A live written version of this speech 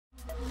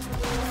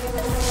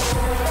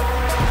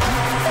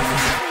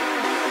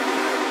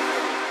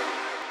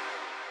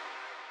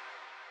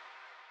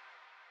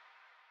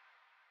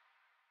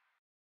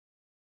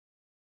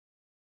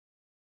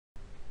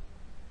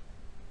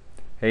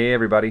Hey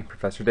everybody,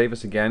 Professor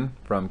Davis again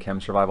from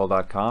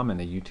ChemSurvival.com and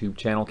the YouTube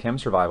channel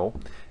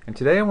ChemSurvival. And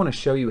today I want to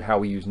show you how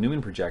we use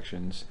Newman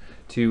projections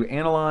to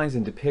analyze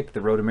and depict the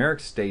rotameric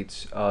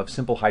states of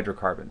simple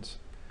hydrocarbons.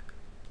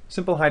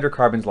 Simple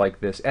hydrocarbons like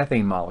this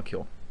ethane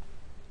molecule.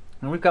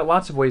 And we've got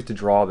lots of ways to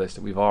draw this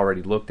that we've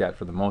already looked at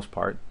for the most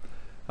part.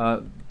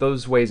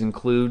 Those ways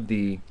include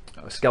the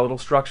skeletal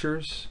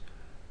structures.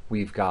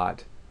 We've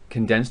got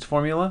condensed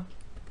formula.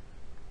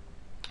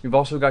 We've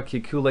also got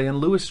Kekule and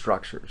Lewis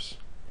structures.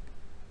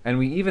 And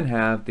we even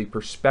have the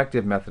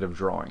perspective method of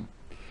drawing.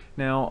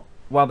 Now,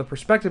 while the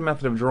perspective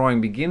method of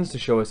drawing begins to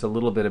show us a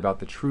little bit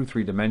about the true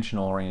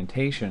three-dimensional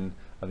orientation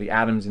of the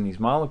atoms in these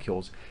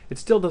molecules, it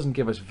still doesn't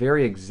give us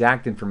very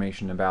exact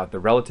information about the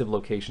relative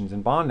locations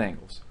and bond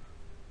angles.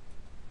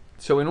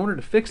 So in order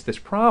to fix this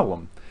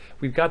problem,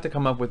 we've got to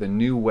come up with a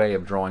new way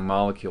of drawing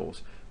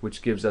molecules,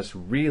 which gives us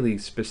really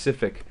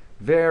specific,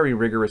 very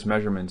rigorous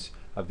measurements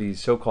of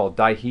these so-called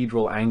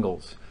dihedral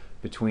angles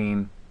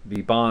between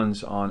the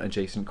bonds on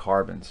adjacent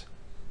carbons.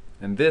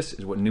 And this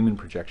is what Newman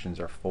projections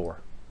are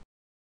for.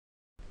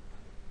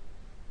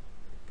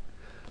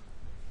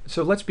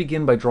 So let's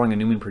begin by drawing a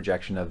Newman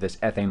projection of this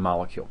ethane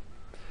molecule.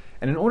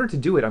 And in order to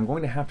do it, I'm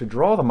going to have to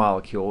draw the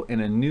molecule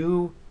in a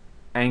new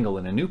angle,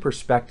 in a new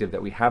perspective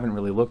that we haven't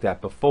really looked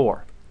at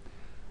before.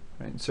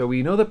 Right? So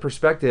we know that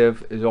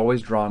perspective is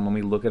always drawn when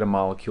we look at a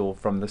molecule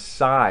from the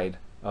side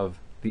of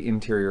the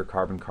interior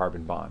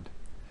carbon-carbon bond.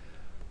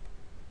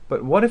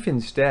 But what if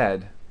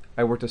instead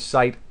I were to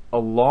sight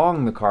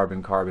along the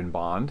carbon-carbon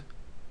bond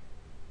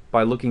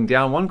by looking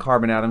down one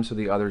carbon atom so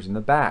the other's in the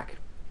back?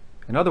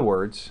 In other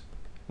words,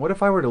 what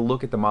if I were to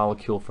look at the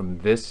molecule from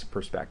this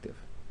perspective?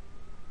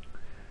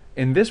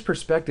 In this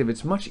perspective,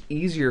 it's much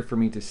easier for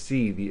me to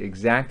see the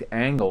exact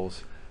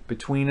angles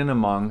between and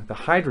among the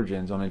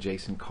hydrogens on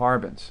adjacent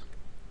carbons.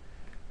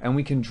 And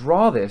we can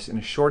draw this in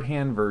a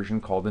shorthand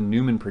version called the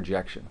Newman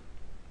projection.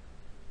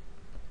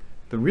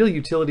 The real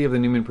utility of the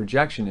Newman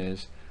projection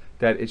is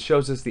that it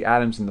shows us the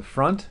atoms in the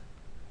front,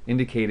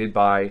 indicated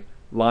by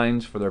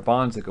lines for their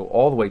bonds that go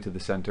all the way to the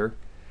center,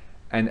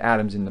 and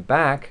atoms in the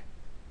back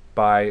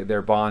by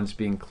their bonds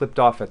being clipped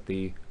off at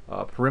the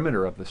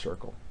perimeter of the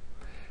circle.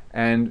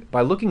 And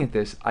by looking at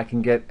this, I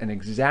can get an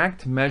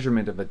exact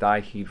measurement of the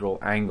dihedral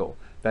angle.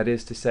 That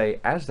is to say,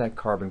 as that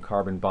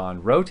carbon-carbon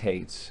bond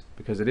rotates,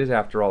 because it is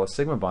after all a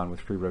sigma bond with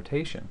free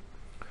rotation,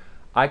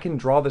 I can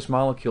draw this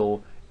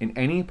molecule in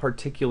any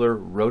particular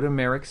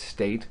rotameric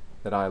state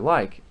that I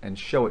like and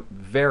show it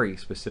very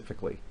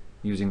specifically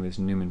using this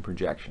Newman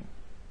projection.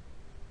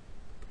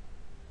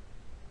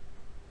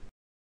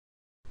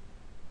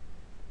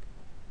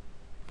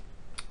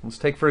 Let's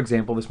take, for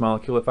example, this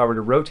molecule if I were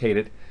to rotate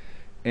it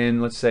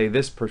in, let's say,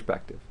 this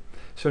perspective.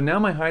 So now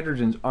my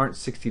hydrogens aren't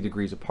 60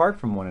 degrees apart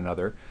from one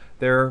another,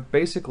 they're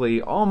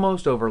basically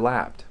almost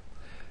overlapped.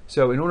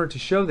 So in order to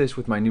show this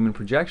with my Newman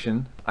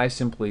projection, I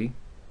simply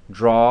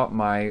draw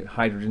my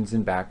hydrogens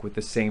in back with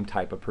the same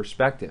type of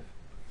perspective.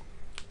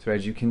 So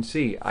as you can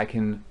see, I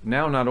can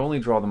now not only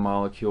draw the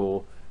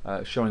molecule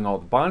showing all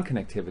the bond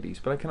connectivities,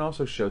 but I can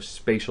also show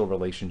spatial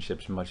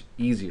relationships much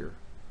easier.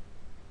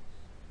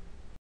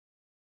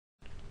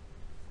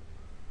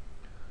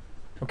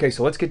 Okay,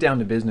 so let's get down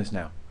to business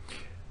now.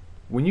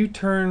 When you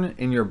turn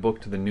in your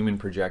book to the Newman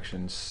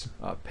projections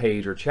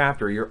page or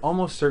chapter, you're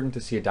almost certain to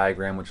see a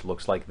diagram which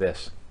looks like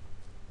this.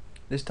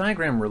 This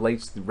diagram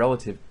relates the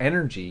relative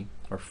energy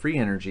or free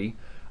energy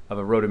of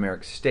a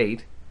rotameric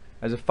state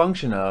as a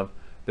function of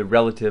the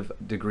relative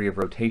degree of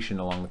rotation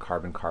along the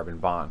carbon-carbon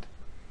bond.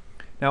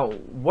 Now,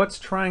 what's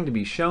trying to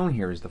be shown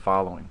here is the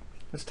following.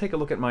 Let's take a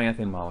look at my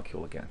ethane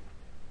molecule again.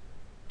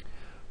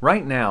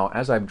 Right now,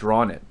 as I've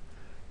drawn it,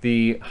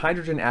 the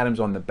hydrogen atoms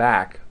on the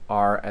back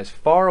are as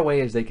far away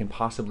as they can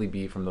possibly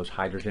be from those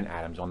hydrogen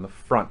atoms on the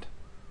front.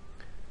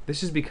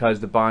 This is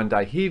because the bond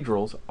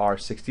dihedrals are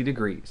 60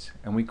 degrees,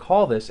 and we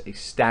call this a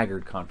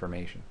staggered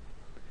conformation.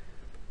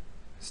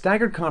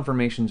 Staggered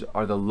conformations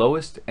are the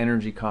lowest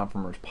energy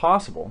conformers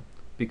possible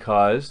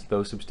because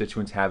those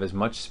substituents have as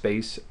much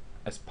space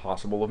as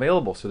possible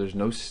available, so there's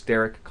no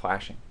steric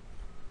clashing.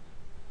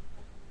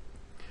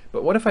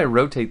 But what if I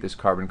rotate this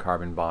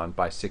carbon-carbon bond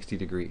by 60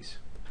 degrees?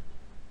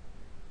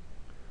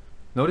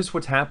 Notice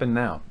what's happened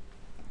now.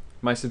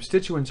 My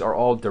substituents are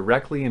all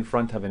directly in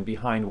front of and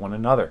behind one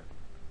another.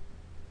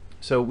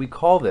 So we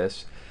call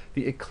this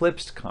the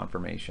eclipsed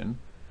conformation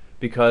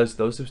because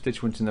those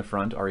substituents in the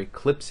front are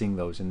eclipsing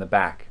those in the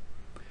back.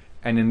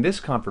 And in this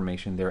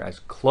conformation, they're as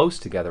close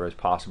together as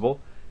possible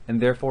and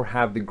therefore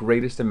have the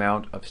greatest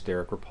amount of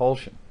steric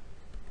repulsion.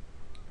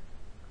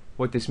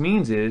 What this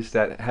means is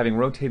that having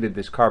rotated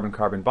this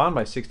carbon-carbon bond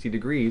by 60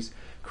 degrees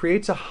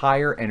creates a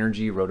higher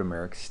energy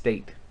rotameric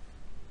state.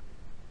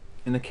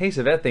 In the case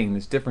of ethane,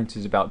 this difference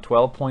is about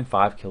 12.5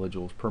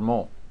 kilojoules per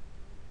mole.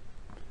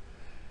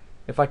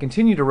 If I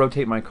continue to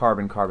rotate my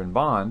carbon-carbon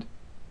bond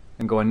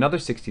and go another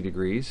 60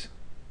 degrees,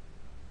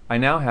 I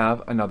now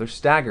have another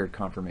staggered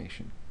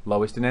conformation,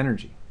 lowest in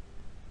energy.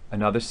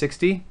 Another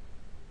 60,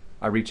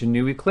 I reach a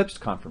new eclipsed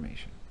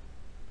conformation.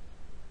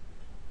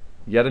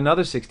 Yet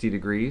another 60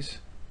 degrees,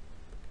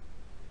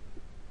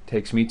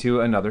 takes me to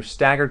another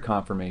staggered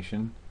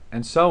conformation,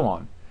 and so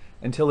on,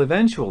 until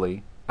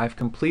eventually I've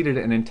completed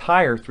an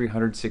entire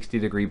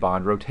 360-degree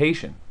bond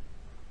rotation.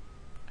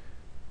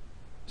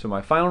 So my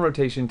final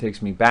rotation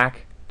takes me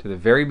back to the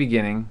very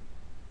beginning,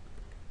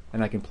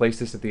 and I can place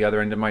this at the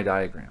other end of my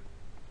diagram.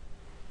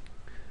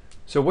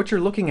 So what you're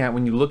looking at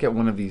when you look at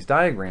one of these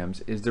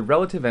diagrams is the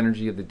relative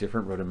energy of the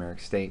different rotameric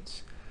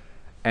states.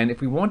 And if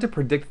we want to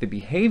predict the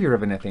behavior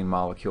of an ethane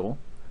molecule,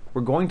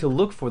 we're going to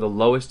look for the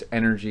lowest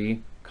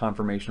energy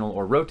conformational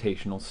or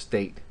rotational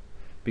state,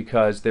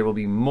 because there will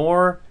be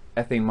more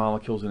ethane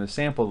molecules in a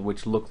sample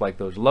which look like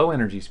those low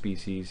energy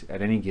species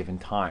at any given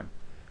time.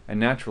 And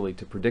naturally,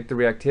 to predict the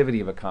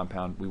reactivity of a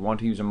compound, we want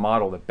to use a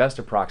model that best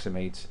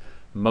approximates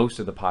most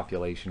of the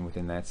population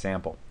within that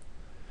sample.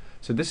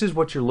 So this is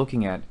what you're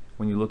looking at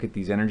when you look at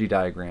these energy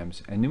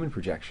diagrams and Newman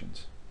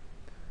projections.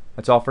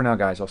 That's all for now,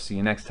 guys. I'll see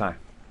you next time.